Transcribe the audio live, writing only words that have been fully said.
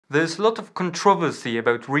There's a lot of controversy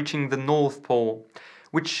about reaching the North Pole,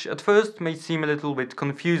 which at first may seem a little bit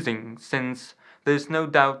confusing, since there's no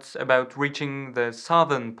doubt about reaching the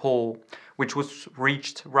Southern Pole, which was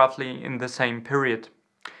reached roughly in the same period.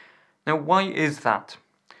 Now, why is that?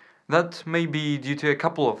 That may be due to a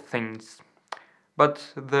couple of things,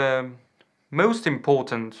 but the most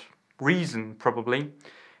important reason, probably,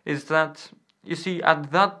 is that, you see,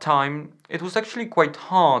 at that time it was actually quite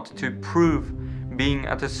hard to prove being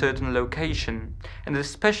at a certain location, and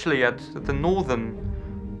especially at the northern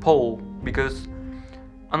pole, because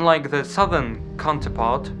unlike the southern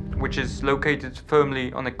counterpart, which is located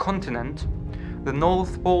firmly on a continent, the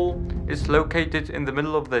North Pole is located in the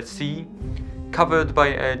middle of the sea, covered by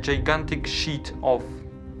a gigantic sheet of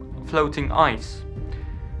floating ice,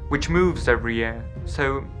 which moves every year.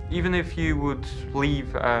 So even if you would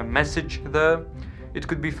leave a message there, it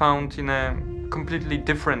could be found in a completely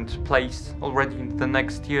different place already the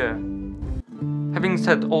next year. Having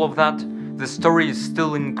said all of that, the story is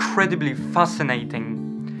still incredibly fascinating.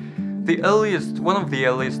 One of the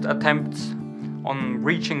earliest attempts on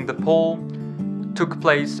reaching the pole took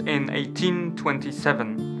place in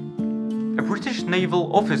 1827. A British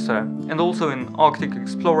naval officer and also an Arctic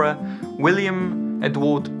explorer, William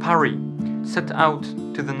Edward Peary, set out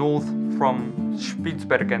to the north from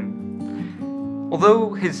Spitsbergen.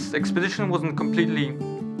 Although his expedition wasn't completely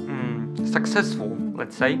successful,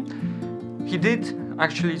 let's say, he did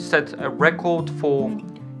actually set a record for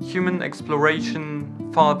human exploration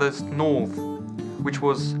farthest north, which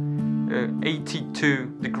was 82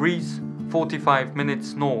 degrees 45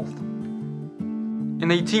 minutes north. In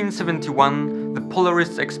 1871, the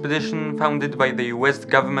Polaris expedition founded by the US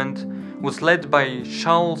government was led by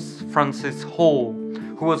Charles Francis Hall,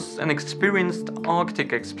 who was an experienced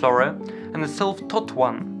Arctic explorer and a self-taught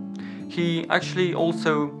one. He actually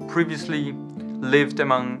also previously lived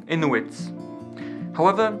among Inuits.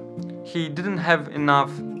 However, he didn't have enough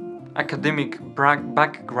academic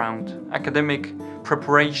background, academic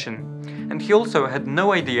preparation, and he also had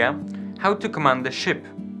no idea how to command a ship.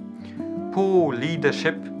 Poor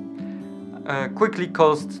leadership quickly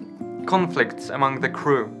caused conflicts among the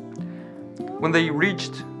crew. When they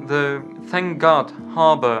reached the Thank God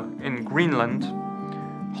harbor in Greenland,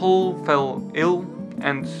 Hall fell ill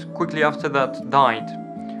and quickly after that died,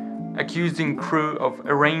 accusing crew of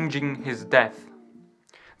arranging his death.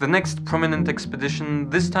 The next prominent expedition,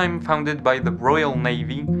 this time founded by the Royal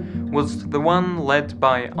Navy, was the one led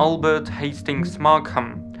by Albert Hastings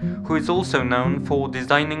Markham, who is also known for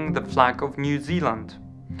designing the flag of New Zealand.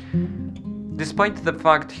 Despite the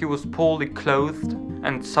fact he was poorly clothed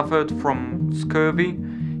and suffered from scurvy,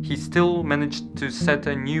 he still managed to set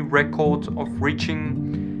a new record of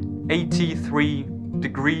reaching 83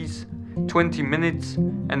 degrees 20 minutes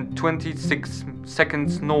and 26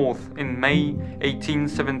 seconds north in May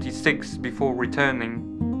 1876 before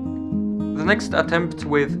returning. The next attempt,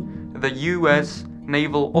 with the US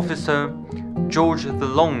naval officer George the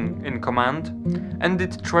Long in command,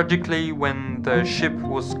 ended tragically when the ship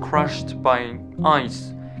was crushed by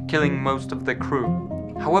ice, killing most of the crew.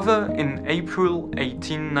 However, in April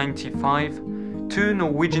 1895, two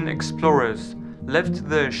Norwegian explorers left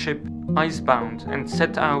the ship icebound and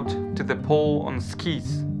set out to the pole on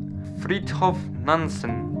skis. Fridtjof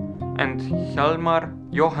Nansen and Hjalmar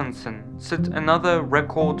Johansen set another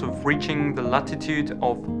record of reaching the latitude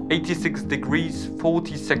of 86 degrees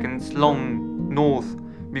 40 seconds long north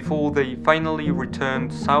before they finally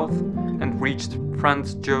returned south and reached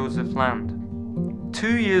Franz Josef Land.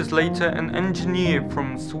 2 years later, an engineer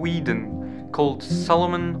from Sweden called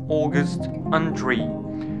Salomon August André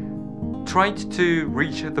tried to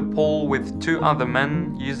reach the pole with two other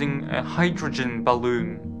men using a hydrogen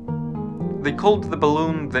balloon. They called the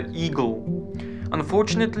balloon the Eagle.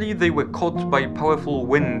 Unfortunately, they were caught by powerful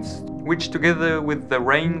winds, which together with the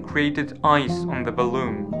rain created ice on the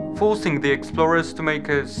balloon, forcing the explorers to make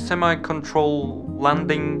a semi-control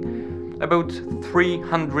landing about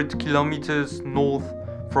 300 kilometers north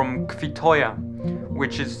from Kvitoya,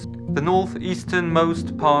 which is the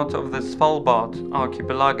northeasternmost part of the Svalbard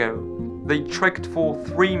archipelago. They trekked for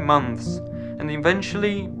 3 months and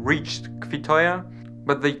eventually reached Kvitoya,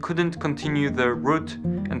 but they couldn't continue their route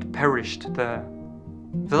and perished there.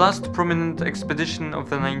 The last prominent expedition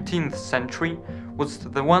of the 19th century was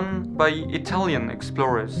the one by Italian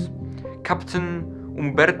explorers, Captain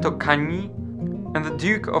Umberto Cagni and the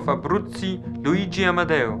Duke of Abruzzi Luigi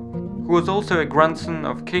Amadeo, who was also a grandson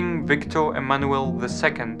of King Victor Emmanuel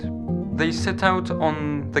II. They set out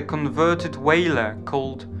on the converted whaler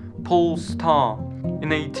called Pole Star in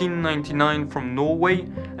 1899 from Norway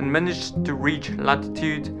and managed to reach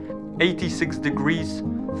latitude 86 degrees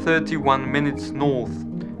 31 minutes north,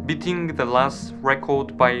 beating the last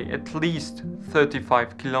record by at least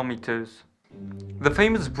 35 kilometers. The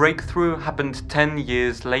famous breakthrough happened 10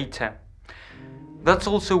 years later. That's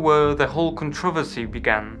also where the whole controversy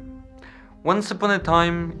began. Once upon a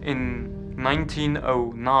time in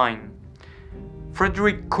 1909,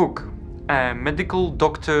 Frederick Cook, a medical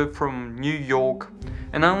doctor from New York,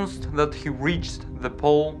 announced that he reached the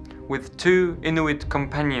pole with 2 Inuit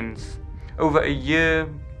companions over a year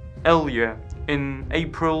earlier, in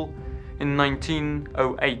April in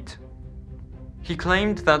 1908. He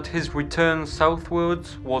claimed that his return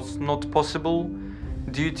southwards was not possible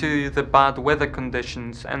due to the bad weather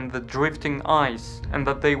conditions and the drifting ice, and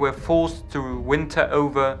that they were forced to winter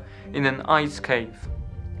over in an ice cave.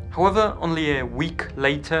 However, only a week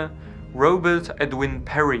later, Robert Edwin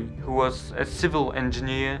Peary, who was a civil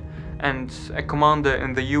engineer and a commander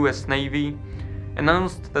in the US Navy,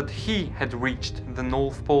 announced that he had reached the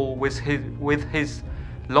North Pole with his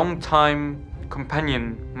longtime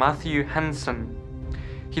companion Matthew Henson.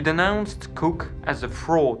 He denounced Cook as a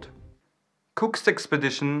fraud. Cook's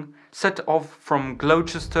expedition set off from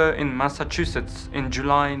Gloucester in Massachusetts in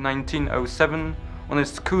July 1907 on a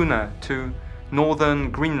schooner to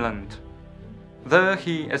northern Greenland. There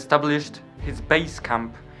he established his base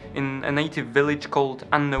camp in a native village called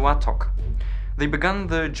Annoatok. They began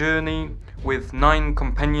their journey with 9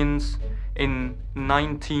 companions in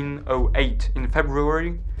 1908 in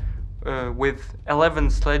February, with 11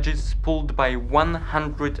 sledges pulled by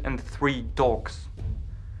 103 dogs.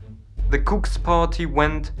 The Cook's party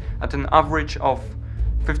went at an average of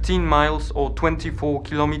 15 miles or 24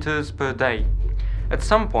 kilometers per day. At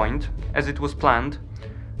some point, as it was planned,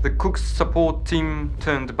 the Cook's support team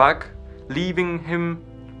turned back, leaving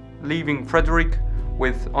Frederick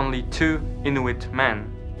with only 2 Inuit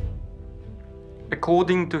men.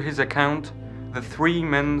 According to his account, the 3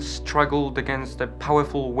 men struggled against a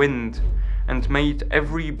powerful wind and made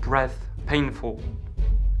every breath painful.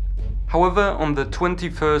 However, on the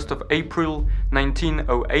 21st of April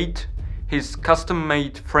 1908, his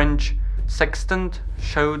custom-made French sextant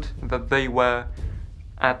showed that they were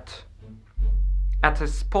at a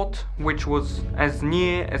spot which was as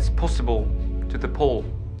near as possible to the pole.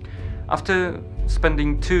 After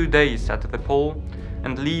spending 2 days at the pole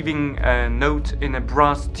and leaving a note in a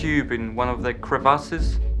brass tube in one of the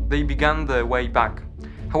crevasses, they began their way back.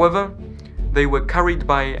 However, they were carried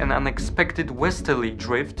by an unexpected westerly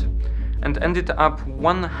drift and ended up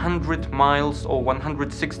 100 miles or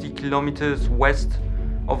 160 kilometers west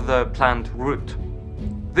of the planned route.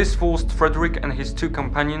 This forced Frederick and his 2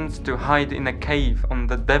 companions to hide in a cave on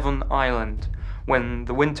the Devon Island when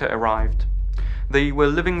the winter arrived. They were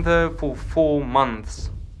living there for 4 months.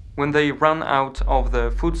 When they ran out of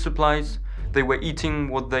their food supplies, they were eating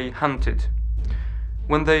what they hunted.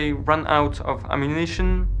 When they ran out of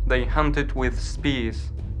ammunition, they hunted with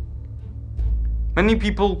spears. Many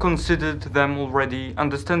people considered them already,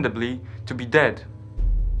 understandably, to be dead.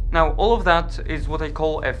 Now, all of that is what I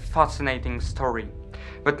call a fascinating story.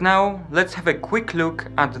 But now, let's have a quick look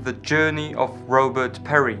at the journey of Robert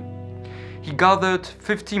Peary. He gathered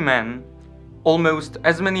 50 men, almost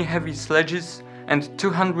as many heavy sledges, and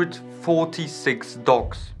 246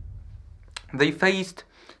 dogs. They faced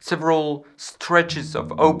several stretches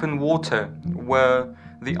of open water where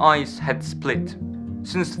the ice had split.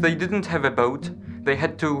 Since they didn't have a boat, they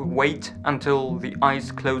had to wait until the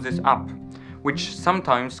ice closes up, which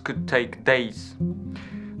sometimes could take days.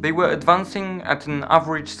 They were advancing at an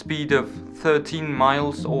average speed of 13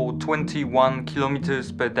 miles or 21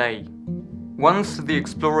 kilometers per day. Once the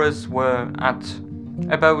explorers were at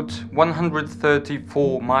about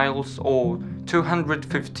 134 miles or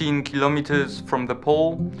 215 kilometers from the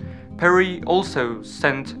pole, Peary also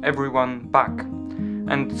sent everyone back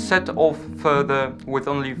and set off further with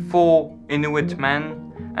only 4 Inuit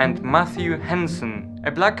men and Matthew Henson,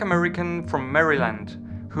 a black American from Maryland,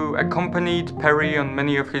 who accompanied Peary on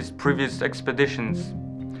many of his previous expeditions.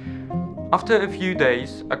 After a few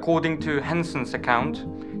days, according to Henson's account,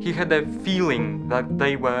 he had a feeling that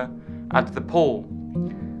they were at the pole.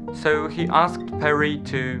 So he asked Peary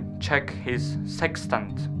to check his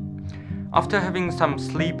sextant. After having some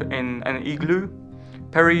sleep in an igloo,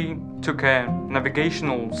 Peary took a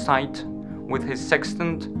navigational sight with his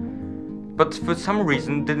sextant, but for some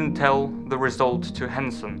reason didn't tell the result to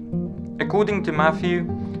Henson. According to Matthew,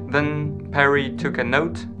 then Peary took a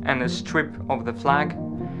note and a strip of the flag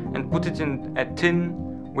and put it in a tin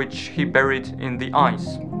which he buried in the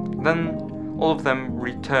ice. Then all of them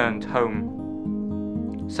returned home.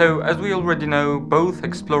 So, as we already know, both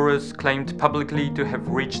explorers claimed publicly to have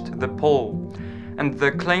reached the pole, and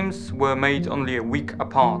the claims were made only a week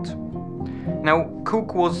apart. Now,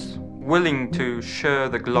 Cook was willing to share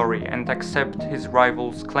the glory and accept his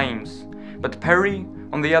rival's claims, but Peary,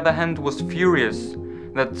 on the other hand, was furious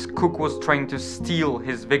that Cook was trying to steal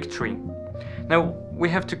his victory. Now, we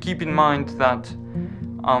have to keep in mind that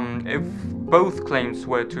if both claims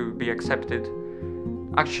were to be accepted,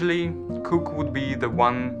 actually Cook would be the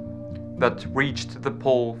one that reached the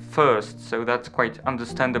pole first, so that's quite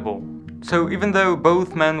understandable. So even though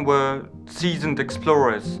both men were seasoned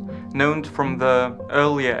explorers, known from the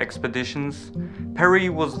earlier expeditions, Peary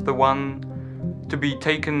was the one to be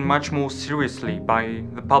taken much more seriously by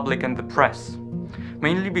the public and the press,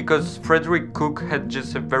 mainly because Frederick Cook had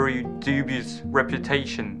just a very dubious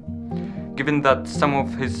reputation, given that some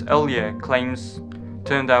of his earlier claims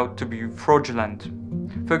turned out to be fraudulent.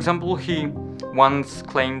 For example, he once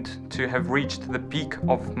claimed to have reached the peak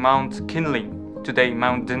of Mount Kinley, today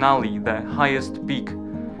Mount Denali, the highest peak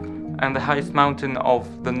and the highest mountain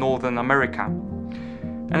of the Northern America,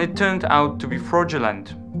 and it turned out to be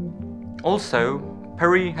fraudulent. Also,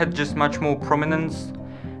 Peary had just much more prominence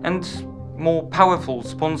and more powerful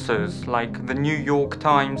sponsors like the New York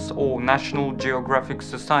Times or National Geographic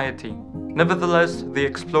Society. Nevertheless, the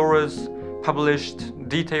explorers published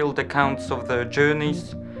detailed accounts of their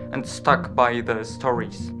journeys and stuck by their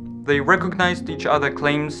stories. They recognized each other's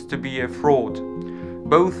claims to be a fraud.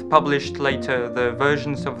 Both published later the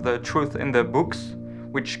versions of the truth in their books,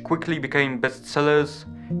 which quickly became bestsellers,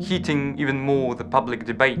 heating even more the public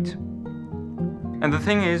debate. And the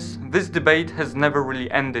thing is, this debate has never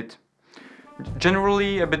really ended.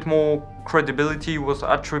 Generally, a bit more credibility was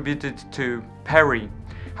attributed to Peary.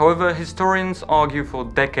 However, historians argue for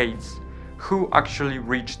decades who actually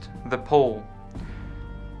reached the pole.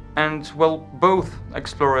 And, well, both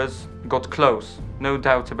explorers got close, no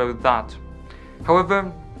doubt about that.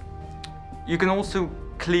 However, you can also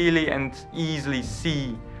clearly and easily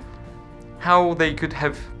see how they could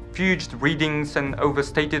have fudged readings and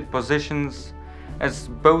overstated positions, as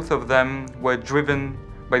both of them were driven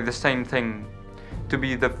by the same thing: to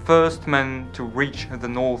be the first men to reach the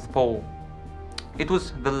North Pole. It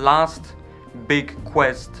was the last big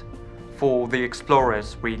quest for the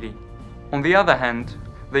explorers, really. On the other hand,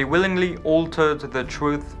 they willingly altered the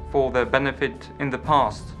truth for their benefit in the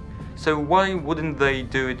past, so why wouldn't they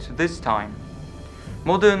do it this time?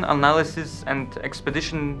 Modern analysis and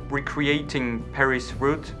expedition recreating Peary's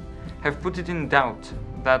route have put it in doubt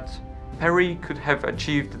that Peary could have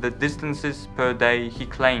achieved the distances per day he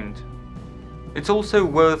claimed. It's also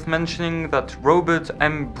worth mentioning that Robert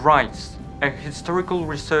M. Bryce, a historical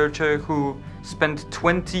researcher who spent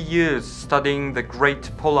 20 years studying the Great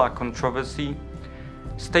Polar Controversy,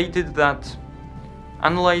 stated that,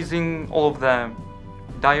 analyzing all of the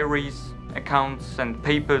diaries, accounts and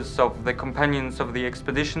papers of the companions of the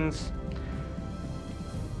expeditions,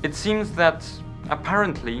 it seems that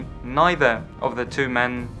apparently neither of the two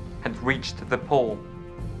men had reached the pole.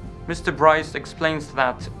 Mr. Bryce explains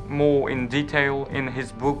that more in detail in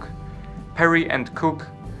his book Peary and Cook,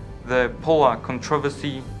 The Polar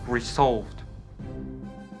Controversy Resolved.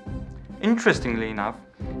 Interestingly enough,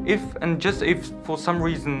 if and just if for some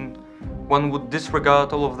reason one would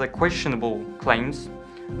disregard all of the questionable claims,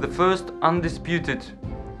 the first undisputed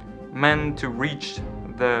man to reach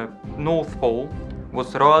the North Pole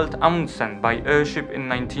was Roald Amundsen by airship in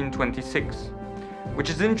 1926. Which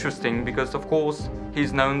is interesting because, of course,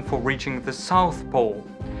 he's known for reaching the South Pole.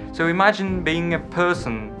 So imagine being a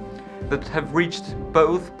person that have reached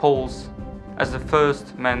both poles as the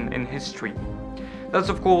first man in history. That's,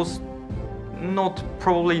 of course,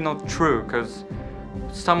 probably not true, because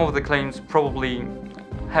some of the claims probably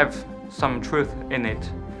have some truth in it,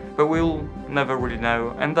 but we'll never really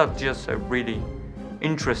know, and that's just a really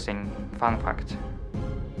interesting fun fact.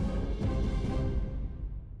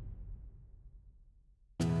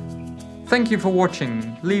 Thank you for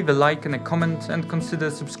watching. Leave a like and a comment and consider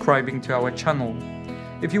subscribing to our channel.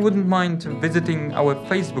 If you wouldn't mind visiting our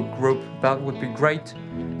Facebook group, that would be great,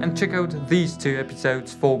 and check out these two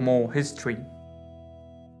episodes for more history.